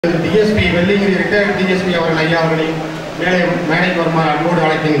DSP Velliangiri retired DSP அவர்கள் ஐயா அவர்களை மேடைக்கு வருமாறு அன்போடு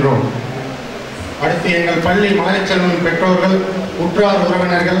அழைக்கின்றோம். அடுத்து எங்கள் பள்ளி மகளிர்செல்வம் பெற்றோர்கள், உற்றார்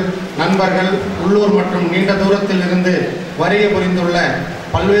உறவினர்கள், நண்பர்கள், உள்ளூர் மற்றும் நீண்ட தூரத்தில் இருந்து வருகை புரிந்துள்ள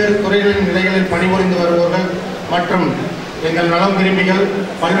பல்வேறு துறைகளின் நிலைகளில் பணிபுரிந்து வருபவர்கள் மற்றும் எங்கள் நலம் விரும்பிகள்,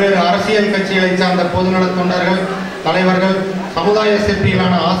 பல்வேறு அரசியல் கட்சிகளை சார்ந்த பொதுநல தொண்டர்கள், தலைவர்கள், சமுதாய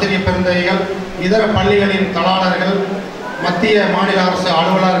சிற்பிகளான ஆசிரியர் பெருந்தகைகள், இதர பள்ளிகளின் தலாளர்கள், மத்திய மாநில அரசு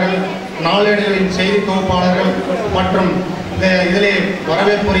அலுவலர்கள், நாளேடுகளின் செய்தி தொகுப்பாளர்கள் மற்றும் இதிலே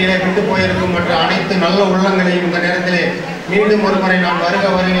வரவேற்புரையிலே விட்டு போயிருக்கும் மற்ற அனைத்து நல்ல உள்ளங்களையும் இந்த நேரத்திலே மீண்டும் ஒருமுறை நான்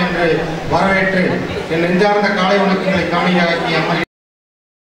வருக என்று வரவேற்று என் நெஞ்சார்ந்த காலை வணக்கங்களை காணியாக்கி அம்மா.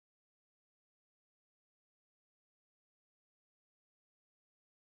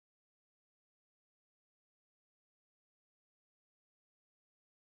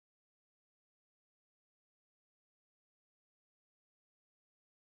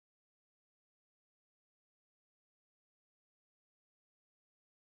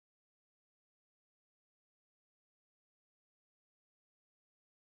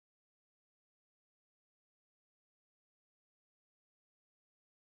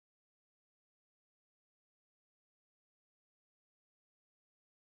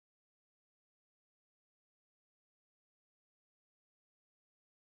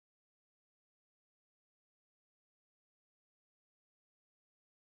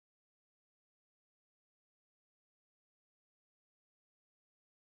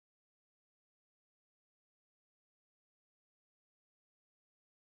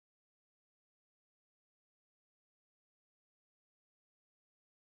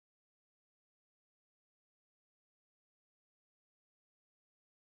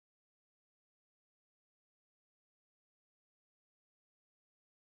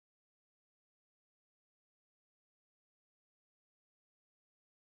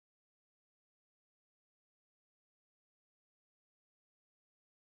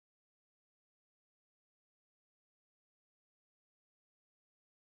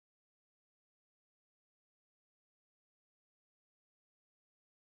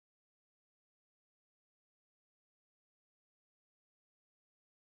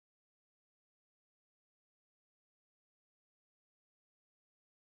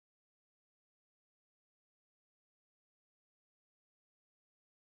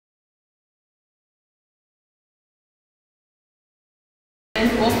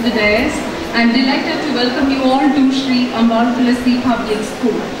 Of the dais, I am delighted to welcome you all to Shri Ambal Thulasi Public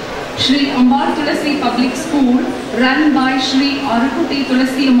School. Shri Ambal Thulasi Public School, run by Shri Arakuti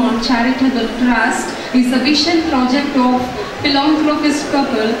Thulasi Amman Charitable Trust, is a vision project of philanthropist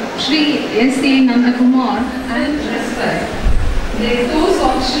couple Shri S.A. Nandakumar and Respect. The ethos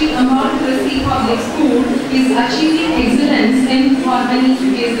of Shri Ambal Thulasi Public School is achieving excellence in harmony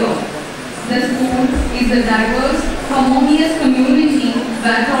together. The school is a diverse, harmonious community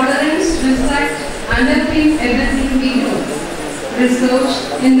where tolerance, respect, underpin everything we do. Research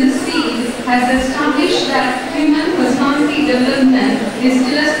in this field has established that human personality development is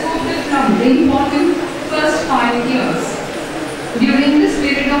telescoped from the important first 5 years. During this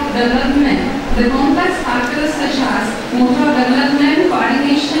period of development, the complex factors such as motor development,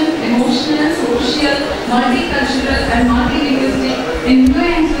 coordination, emotional, social, multicultural and multilinguistic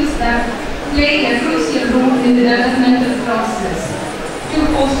influences that play a crucial role in the developmental process. To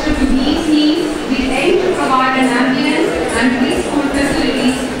foster to these needs, we aim to provide an ambience and preschool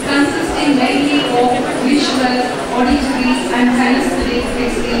facilities consisting mainly of visual, auditory and kinesthetic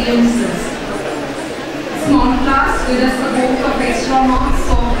experiences. Small class with the support of extra marks,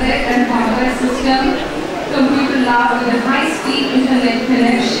 software and hardware system, computer lab with a high-speed internet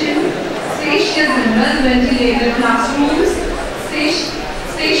connection, spacious and well-ventilated classrooms,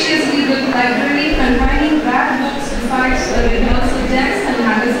 spaciously built library containing rare books besides the regular subjects and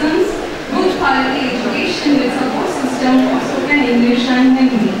magazines, good quality education with support system for spoken English and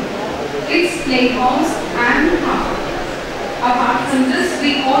Hindi, kids playhouse and park. Apart from this,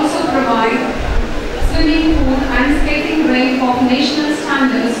 we also provide swimming pool and skating rink of national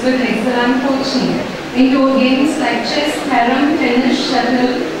standards with excellent coaching, indoor games like chess, carom, tennis,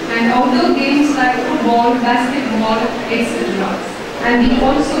 shuttle, and outdoor games like football, basketball, etc. And we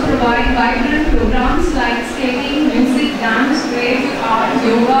also provide vibrant programs like skating, music, dance, creative art,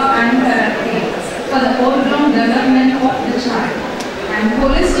 yoga and karate for the all-round development of the child. And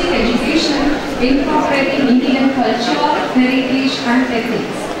holistic education incorporating Indian culture, heritage and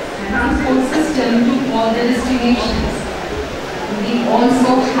ethics. And transport system to all the destinations. We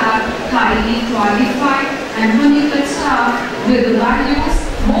also have highly qualified and committed staff with values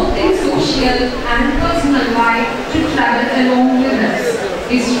both in social and personal life to travel along with us.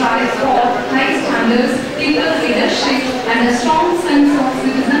 It strives for high standards, ethical leadership, and a strong sense of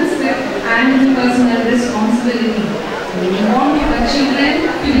citizenship and personal responsibility. We want our children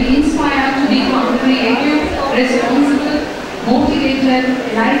to be inspired to become creative, responsible, motivated,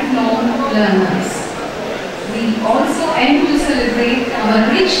 lifelong learners. We also aim to celebrate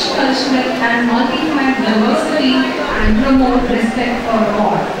our rich cultural and multifaceted diversity and promote respect for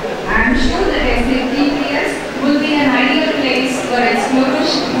all. I am sure that SATPS will be an ideal place where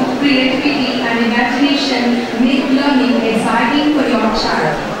exploration, creativity and imagination make learning exciting for your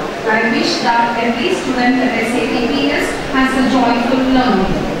child. I wish that every student at SATPS has a joyful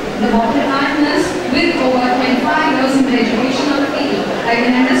learning. The bottom line is, with over 25 years in the educational field, I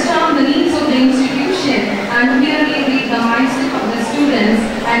can understand the needs of the institution and merely read the mindset of the students,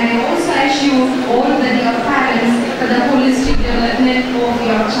 and I also assure all the dear parents for the holistic development of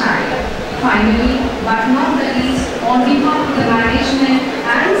your child. Finally, but not the least, on behalf of the management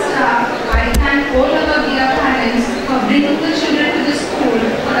and staff, I thank all our dear parents for bringing the children to the school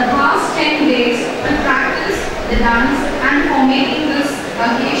for the past 10 days to practice the dance and for making this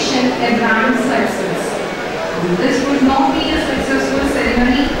occasion a grand success. This would not be a successful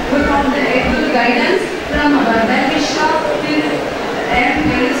ceremony without the able guidance from our well-wisher, Health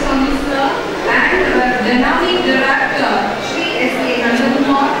Counselor, and our dynamic director, Shri S.A.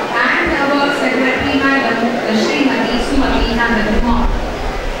 Nandamar, and our secretary, Madam Srimati Sumati Nandamar.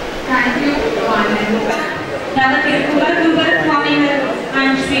 Thank you, one and all.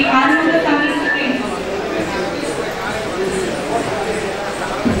 And Shri Ambal Thulasi.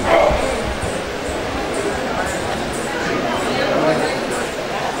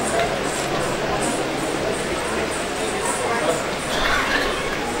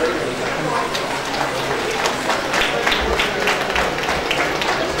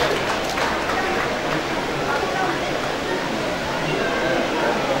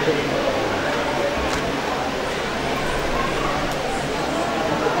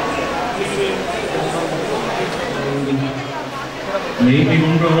 மெய்மை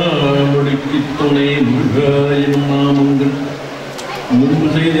ஒன்றாமொழிக்கு துணை முருகாயும் நாமங்கள் முன்பு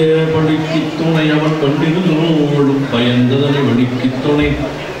செய்த படிக்கு துணை அவன் கண்டிருந்தோடும் பயந்ததனை வடிக்கு துணை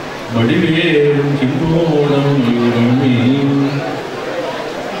வடிவேலும் சிங்கோடம் யூரமே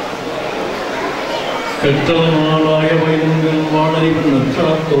கற்றலமாலாய வைங்கள் வாழறிவன்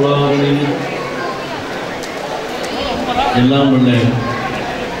நற்றாத்தொழாரனில் எல்லாம் வல்ல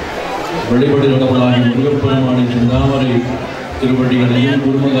வழிபடு கடவுளாகி முருகப்பெருமானின் சிந்தாமரை திருவடிகளையும்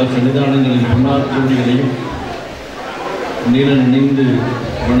குருமகா சன்னிதானங்களின் பொன்னார் திருவடிகளையும் நீர நினைந்து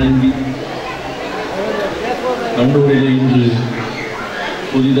வணங்கி அன்னூரில் இன்று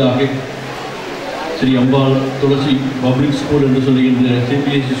புதிதாக ஸ்ரீ அம்பாள் துளசி பப்ளிக் ஸ்கூல் என்று சொல்கின்ற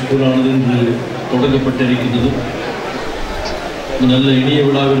சிபிஎஸ்இ ஸ்கூலானது இன்று தொடங்கப்பட்டிருக்கின்றது. நல்ல இனிய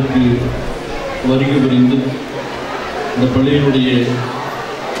விழாவிற்கு வருகை புரிந்து இந்த பள்ளியினுடைய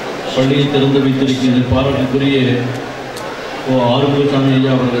பள்ளியை திறந்து வைத்திருக்கின்ற பாராட்டுக்குரிய ஆறுமுகசாமி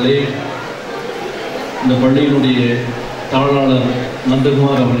ஐயா அவர்களே, இந்த பள்ளியினுடைய தாளாளர்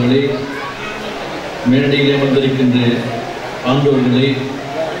நந்தகுமார் அவர்களே, மேடையிலே வந்திருக்கின்ற ஆண்டோர்களே,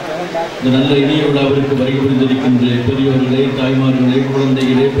 இந்த நல்ல இனிய விழாவிற்கு வருகை புரிந்திருக்கின்ற பெரியோர்களே, தாய்மார்களே,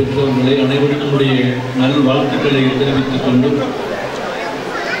 குழந்தைகளே, பெற்றோர்களே அனைவருக்கும் நல் வாழ்த்துக்களை தெரிவித்துக் கொண்டு,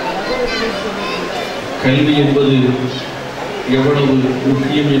 கல்வி என்பது எவ்வளவு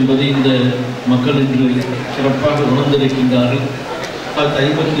முக்கியம் என்பதை இந்த மக்கள் இன்று சிறப்பாக உணர்ந்திருக்கின்றார்கள்.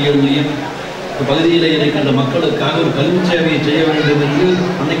 1957 பகுதியில் இருக்கின்ற மக்களுக்காக ஒரு கல்வி சேவையை செய்ய வேண்டும் என்று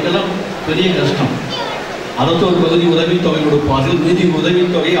அன்னைக்கெல்லாம் பெரிய கஷ்டம். அரசு ஒரு பகுதி உதவித்தொகை கொடுப்பார்கள், மீதி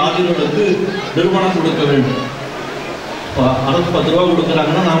உதவித்தொகை ஆசிரியர்களுக்கு நிறுவனம் கொடுக்க வேண்டும். அரசு 10 ரூபா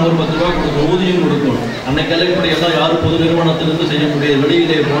கொடுக்குறாங்கன்னா நாம் ஒரு 10 ரூபா கொடுக்க ஊதியம் கொடுக்கணும். அன்னைக்கெல்லாம் இப்படி எல்லாம் யாரும் பொது நிறுவனத்திலிருந்து செய்ய முடியாது.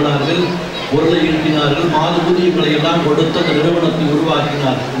 வெளியிலே போனார்கள், பொருளை ஈட்டினார்கள், மாத ஊதியங்களை எல்லாம் கொடுத்து அந்த நிறுவனத்தை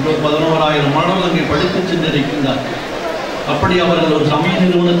உருவாக்கினார். இன்னொரு 11,000 மாணவர்கள் அங்கே படித்து சென்றிருக்கின்றார். அப்படி அவர்கள் ஒரு சமய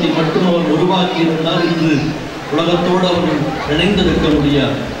நிறுவனத்தை மட்டும் அவர் உருவாக்கி இருந்தால் இன்று உலகத்தோடு அவர்கள் இணைந்திருக்க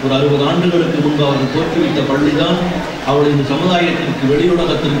முடியாது. ஒரு 60 ஆண்டுகளுக்கு முன்பு அவர்கள் தோற்றுவித்த பள்ளிதான் அவர்கள் இந்த சமுதாயத்திற்கு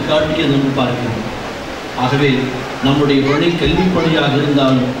வெளியுலகத்திற்கு காட்டிய நம்ம பார்க்கிறோம். ஆகவே நம்முடைய பணி கல்வி பணியாக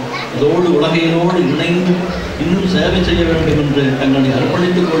இருந்தாலும் அதோடு உலகையோடு இணைந்து இன்னும் சேவை செய்ய வேண்டும் என்று தங்களை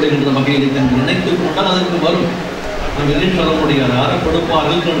அர்ப்பணித்துக் கொள்ளுகின்ற வகையில் தங்கள் நினைத்துக் கொண்டால் அதற்கு வரும். நாம் எதையும் சொல்ல முடியாது. யாரை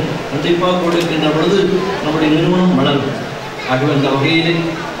கொடுப்பார்கள் கண்டிப்பாக கொடுக்கின்ற பொழுது நம்முடைய நிறுவனம் வளரும். ஆகவே அந்த வகையிலே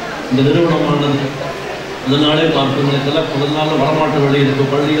இந்த நிறுவனமானது முதல் நாளே பார்ப்பதற்கெல்லாம் முதல் நாள் வரமாற்று வழி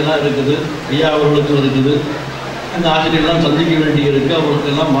இருக்குது, பள்ளியெல்லாம் இருக்குது, ஐயா அவர்களுக்கும் இருக்குது. அந்த ஆசிரியர்கள்லாம் சந்திக்க வேண்டி இருக்குது.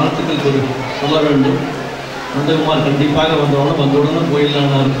 அவர்களுக்கெல்லாம் வாழ்த்துக்கள் சொல்ல வேண்டும். நந்தகுமார் கண்டிப்பாக வந்தவுடனே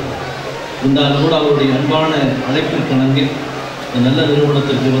போயிடலானார். இருந்தாலும் கூட அவருடைய அன்பான அழைப்பிற்கு நன்றி. இந்த நல்ல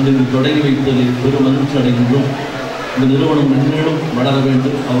நிறுவனத்திற்கு வந்து தொடங்கி வைப்பதில் பெரும் மகிழ்ச்சி அடைகின்றோம். இந்த நிறுவனம் மென்மேலும் வளர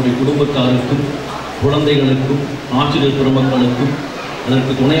வேண்டும். அவருடைய குடும்பத்தாருக்கும் குழந்தைகளுக்கும் ஆசிரியர் பெருமக்களுக்கும்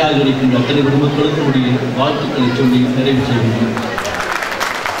அதற்கு துணையாக இருக்கின்ற அத்தனை குடும்பங்களுக்கும் உடைய வாழ்த்துக்களை சொல்லி நிறைவு செய்கின்றோம்.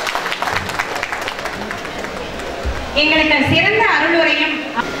 எங்களுக்கு சிறந்த அருளுரையும்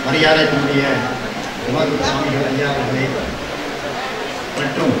மரியாதைக்குரிய சுவாமிகள் ஐயா அவர்களே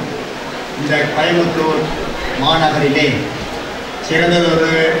மற்றும் இந்த கோயம்புத்தூர் மாநகரிலே சிறந்ததொரு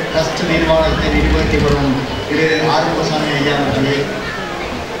ட்ரஸ்ட் நிர்வாகத்தை நிர்வகித்து வரும் திரு ஆறுமுகசாமி ஐயா அவர்களே,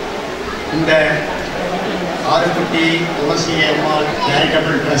 இந்த ஆறுக்குட்டி துளசி அம்மாள்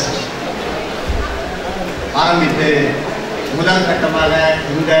சேரிட்டபிள் ட்ரஸ்ட் ஆரம்பித்து முதல் கட்டமாக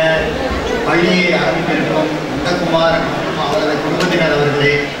இந்த பள்ளியை ஆரம்பித்திருக்கும் நந்தகுமார் அவரது குடும்பத்தினர்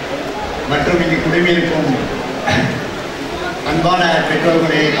அவர்களே மற்றும் இங்கு குடிமையிருக்கும் அன்பான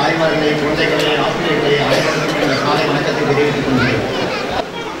பெற்றோர்களே, தாய்மார்களே, குழந்தைகளே, ஆசிரியர்களே அனைவருக்கும் இந்த காலை வணக்கத்தை தெரிவித்துக் கொள்கிறேன்.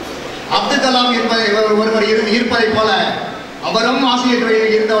 அப்துல் கலாம் ஒருவர் இருப்பதை போல அவரும் ஆசிரியர்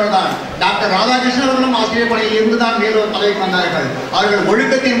துறையில் இருந்தவர் தான். டாக்டர் ராதாகிருஷ்ணன் அவர்களும் ஆசிரியர் பணியில் இருந்துதான் மேல் பதவிக்கு வந்தார்கள். அவர்கள்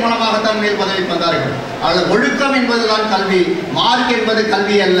ஒழுக்கத்தின் மூலமாகத்தான் மேல் பதவிக்கு வந்தார்கள். அவர்கள் ஒழுக்கம் என்பதுதான் கல்வி. மார்க் என்பது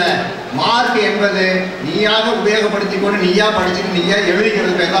கல்வி அல்ல. மார்க் என்பது நீயாக உபயோகப்படுத்திக் கொண்டு நீயா படிச்சுட்டு நீயா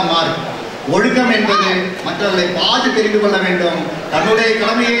எழுதிக்கிறது பேர் தான் மார்க். ஒழுக்கம் என்பது மற்றவர்களை பார்த்து தெரிந்து கொள்ள வேண்டும், தன்னுடைய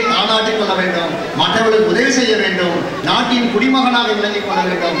கடமையை தானாற்றிக் கொள்ள வேண்டும், மற்றவர்களுக்கு உதவி செய்ய வேண்டும், நாட்டின் குடிமகனாக விளங்கிக் கொள்ள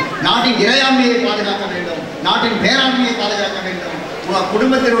வேண்டும், நாட்டின் இறையாண்மையை பாதுகாக்க வேண்டும், நாட்டின் பேராண்மையை பாதுகாக்க வேண்டும்,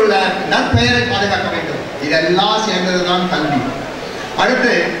 குடும்பத்தில் உள்ள நற்பெயரை பாதுகாக்க வேண்டும். இதெல்லாம் சேர்ந்ததுதான் கல்வி.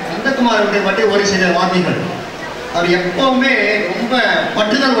 அடுத்து நந்தகுமார் அவர்களை பற்றி ஒரு சில வார்த்தைகள். அவர் எப்பவுமே ரொம்ப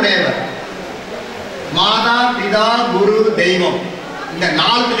பற்றுதல் உடையவர். மாதா, பிதா, குரு, தெய்வம் இந்த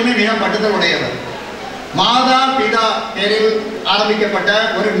நாலுத்திலுமே மிக பற்றுதல் உடையவர். மாதா பிதா பேரில் ஆரம்பிக்கப்பட்ட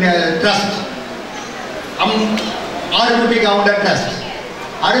ஒரு ட்ரஸ்ட், ஆறுக்குட்டி கவுண்டர் ட்ரஸ்ட்.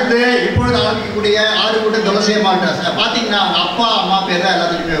 அடுத்து இப்பொழுது ஆரம்பிக்கக்கூடிய ஆறுக்குட்டி துளசி அம்மாள் ட்ரஸ்ட். பார்த்தீங்கன்னா அவங்க அப்பா அம்மா பேர் தான்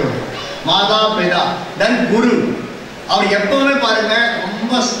எல்லாத்துக்குமே வரும். மாதா பிதா தென் குரு. அவர் எப்பவுமே பாருங்க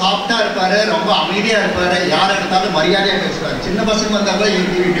ரொம்ப சாஃப்டா இருப்பாரு, ரொம்ப அமைதியா இருப்பாரு, யாரை எடுத்தாலும் மரியாதையா பேசுவார். சின்ன பசங்க வந்தாலும்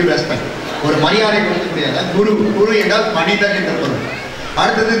இன்டிவிஜுவல் ரெஸ்பெக்ட், ஒரு மரியாதை கொடுக்க முடியாது. குரு, குரு என்றால் மனிதன் என்று பொருள்.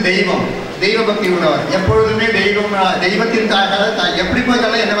 அடுத்தது தெய்வம், தெய்வ பக்தி உள்ளவர். எப்பொழுதுமே தெய்வத்தின் எப்படி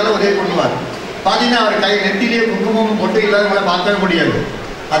போய் என்ன வேலை உதவி பண்ணுவார். பார்த்தீங்கன்னா அவர் கை நெத்திலேயே குங்குமம் பொட்டு இல்லாதவங்களை பார்க்கவே முடியாது.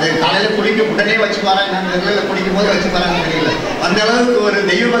 அது காலையில் குளிக்க உடனே வச்சுப்பாரா, என்ன குளிக்கும் போது வச்சுப்பாரான்னு தெரியல. அந்த அளவுக்கு ஒரு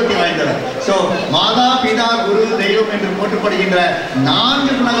தெய்வ பக்தி வாய்ந்தவர். ஸோ மாதா, பிதா, குரு, தெய்வம் என்று போற்றப்படுகின்ற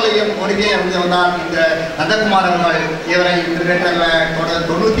 4 குணங்களையும் ஒருங்கே இருந்தவர்தான் இந்த நந்தகுமார் அவர்கள். இவரை கிட்டத்தட்ட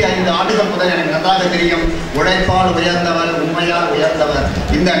 95 ஆண்டுகள் முதல் எனக்கு நன்றாக தெரியும். உழைப்பால் உயர்ந்தவர், உண்மையால் உயர்ந்தவர்.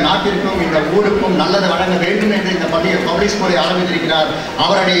 இந்த நாட்டிற்கும் இந்த ஊருக்கும் நல்லது வழங்க வேண்டும் என்று இந்த பப்ளிக் ஸ்கூலை ஆரம்பித்திருக்கிறார்.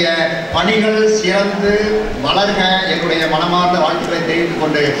 அவருடைய பணிகள் சிறந்து வளர்க என்னுடைய மனமார்ந்த வாழ்த்துக்களை தெரிவித்துக்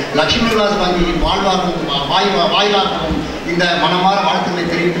கொண்டு லட்சுமி விலாஸ் வங்கியின் வாயிலாகவும் இந்த மனமார வாழ்த்துக்களை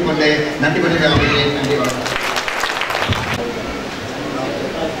தெரிவித்துக் கொண்டு நன்றி பெறுகிறேன். நன்றி.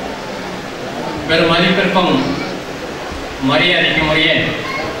 பெரும் மதிப்பிற்கும் மரியாதைக்கும் உரிய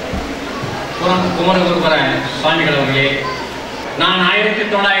குமரகுருபர சுவாமிகள் அவர்களே, நான்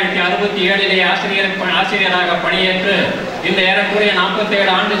 1967 ஆசிரியராக பணியேற்று இந்த ஏறக்குறைய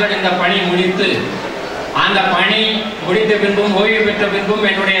 47 ஆண்டுகள் இந்த பணி முடித்து, அந்த பணி முடித்த பின்பும் ஓய்வு பெற்ற பின்பும்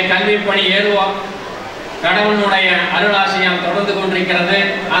என்னுடைய கல்வி பணி ஏதுவா கடவுளுடைய அருளாசியால் தொடர்ந்து கொண்டிருக்கிறது.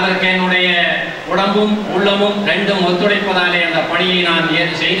 அதற்கு என்னுடைய உடம்பும் உள்ளமும் ரெண்டும் ஒத்துழைப்பதாலே அந்த பணியை நான்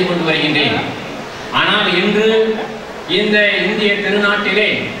செய்து கொண்டு வருகின்றேன். ஆனால் இன்று இந்த இந்திய திருநாட்டிலே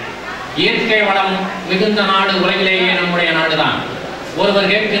இயற்கை வளம் மிகுந்த நாடு உலகிலேயே நம்முடைய நாடுதான்.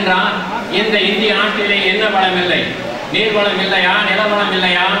 ஒருவர் கேட்கின்றார், இந்த இந்திய நாட்டிலே என்ன வளம் இல்லை? நீர் வளம் இல்லையா? நிலவளம்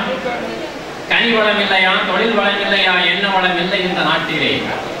இல்லையா? கனி வளம் இல்லையா? தொழில் வளம் இல்லையா? என்ன வளம் இல்லை இந்த நாட்டிலே?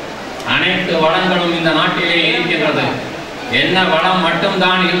 அனைத்து வளங்களும் இந்த நாட்டிலே இருக்கின்றது. என்ன வளம்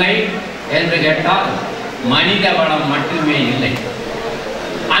மட்டும்தான் இல்லை என்று கேட்டால் மனித வளம் மட்டுமே இல்லை.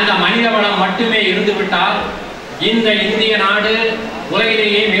 அந்த மனித வளம் மட்டுமே இருந்துவிட்டால் இந்த இந்திய நாடு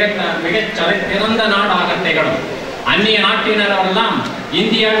உலகிலேயே மிகச் சிறந்த நாடாக திகழும். அந்நிய நாட்டினரெல்லாம்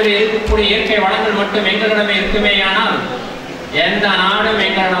இந்தியாவில் இருக்கக்கூடிய இயற்கை வளங்கள் மட்டும் எங்களிடமே இருக்குமேயானால் எந்த நாடும்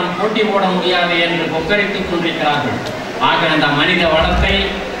எங்களிடம் போட்டி போட முடியாது என்று கொக்கரித்துக் கொண்டிருக்கிறார்கள். ஆக அந்த மனித வளத்தை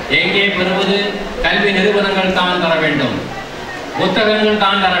எங்கே பெறுவது? கல்வி நிறுவனங்கள் தான் தர வேண்டும், புத்தகங்கள்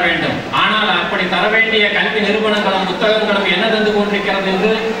தான் தர வேண்டும். ஆனால் அப்படி தர வேண்டிய கல்வி நிறுவனங்களும் புத்தகங்களும் என்ன தந்து கொண்டிருக்கிறது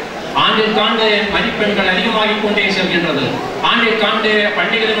என்று ஆண்டிற்காண்டு மதிப்பெண்கள் அதிகமாகிக் கொண்டே செல்கின்றது. ஆண்டிற்காண்டு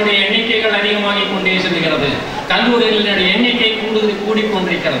பள்ளிகளினுடைய எண்ணிக்கைகள் அதிகமாகிக் கொண்டே செல்கிறது. கல்லூரிகளினுடைய எண்ணிக்கை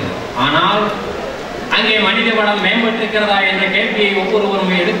கூடிக்கொண்டிருக்கிறது. ஆனால் அங்கே மனித வளம் மேம்பட்டிருக்கிறதா என்ற கேள்வியை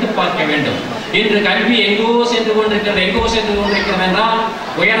ஒவ்வொருவரும் எடுத்து பார்க்க வேண்டும். இன்று கல்வி எங்கோ சென்று கொண்டிருக்கிறது என்றால்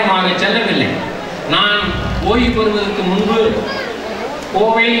உயரமாக செல்லவில்லை. நான் ஓய்வு பெறுவதற்கு முன்பு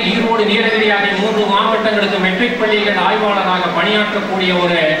கோவை, ஈரோடு, நீலகிரி ஆகிய 3 மாவட்டங்களுக்கு மெட்ரிக் பள்ளிகள் ஆய்வாளராக பணியாற்றக்கூடிய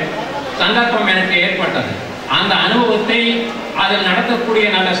ஒரு சந்தர்ப்பம் எனக்கு ஏற்பட்டது. அந்த அனுபவத்தை அதில் நடத்தக்கூடிய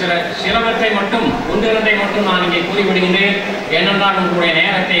நல்ல சிலவற்றை மட்டும் ஒன்றிரண்டை மட்டும் நான் இங்கே கூறிவிடுகின்றேன். ஏனென்றால் உங்களுடைய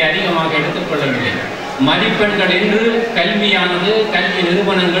நேரத்தை அதிகமாக எடுத்துக்கொள்ளவில்லை. மதிப்பெண்கள் என்று கல்வியானது, கல்வி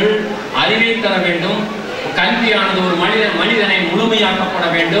நிறுவனங்கள் அறிவை தர வேண்டும். கல்வியானது ஒரு மனிதனை முழுமையாக்கப்பட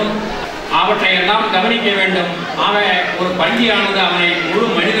வேண்டும். அவற்றை எல்லாம் கவனிக்க வேண்டும். ஒரு பள்ளியானது அவனை முழு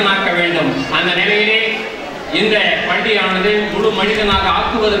மனிதனாக்க வேண்டும். அந்த நிலையிலே இந்த பள்ளியானது முழு மனிதனாக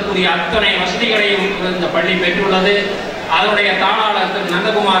ஆக்குவதற்குரிய அத்தனை வசதிகளையும் இந்த பள்ளி பெற்றுள்ளது. அதனுடைய தாளாளர் திரு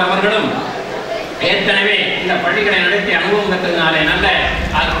நந்தகுமார் அவர்களும் ஏற்கனவே இந்த பள்ளிகளை நடத்தி அனுபவம் பெற்றதினாலே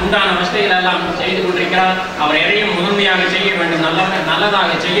அதுக்குண்டான வசதிகள் எல்லாம் செய்து கொண்டிருக்கிறார். அவர் எதையும் முதன்மையாக செய்ய வேண்டும், நல்லதாக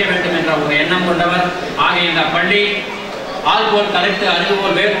செய்ய வேண்டும் என்ற ஒரு எண்ணம் கொண்டவர். ஆக இந்த பள்ளி ஆள்போல் தலைத்து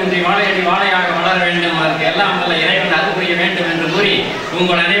அருகுபோல் வேர் ஒன்றி வாழையடி வாழையாக வளர வேண்டும். அதற்கு எல்லாம் வல்ல இறைவன் அருள் புரிய வேண்டும் என்று கூறி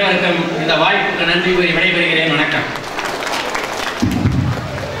உங்கள் அனைவருக்கும் இந்த வாய்ப்புக்கு நன்றி கூறி விடைபெறுகிறேன். வணக்கம்.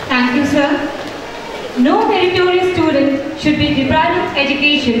 Thank you, sir. No meritorious student should be deprived of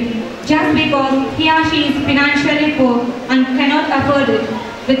education just because he or she is financially poor and cannot afford it.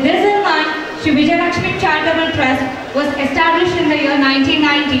 With this in mind, Shri Vijayalakshmi Charitable Trust was established in the year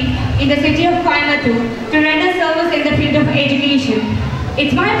 1990 in the city of Coimbatore to render service in the field of education.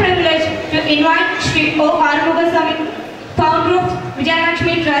 It's my privilege to invite Shri O. Arumugasamy, founder of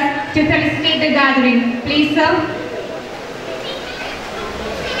Vijayalakshmi Trust, to felicitate the gathering. Please, sir.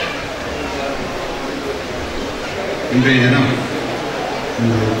 இன்றைய தினம்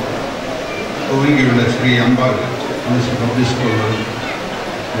துவங்கி உள்ள ஸ்ரீ அம்பாள் துளசி public school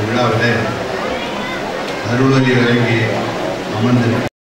விழாவிலே அருள்வழி வழங்கி அமர்ந்திருக்கிறார்.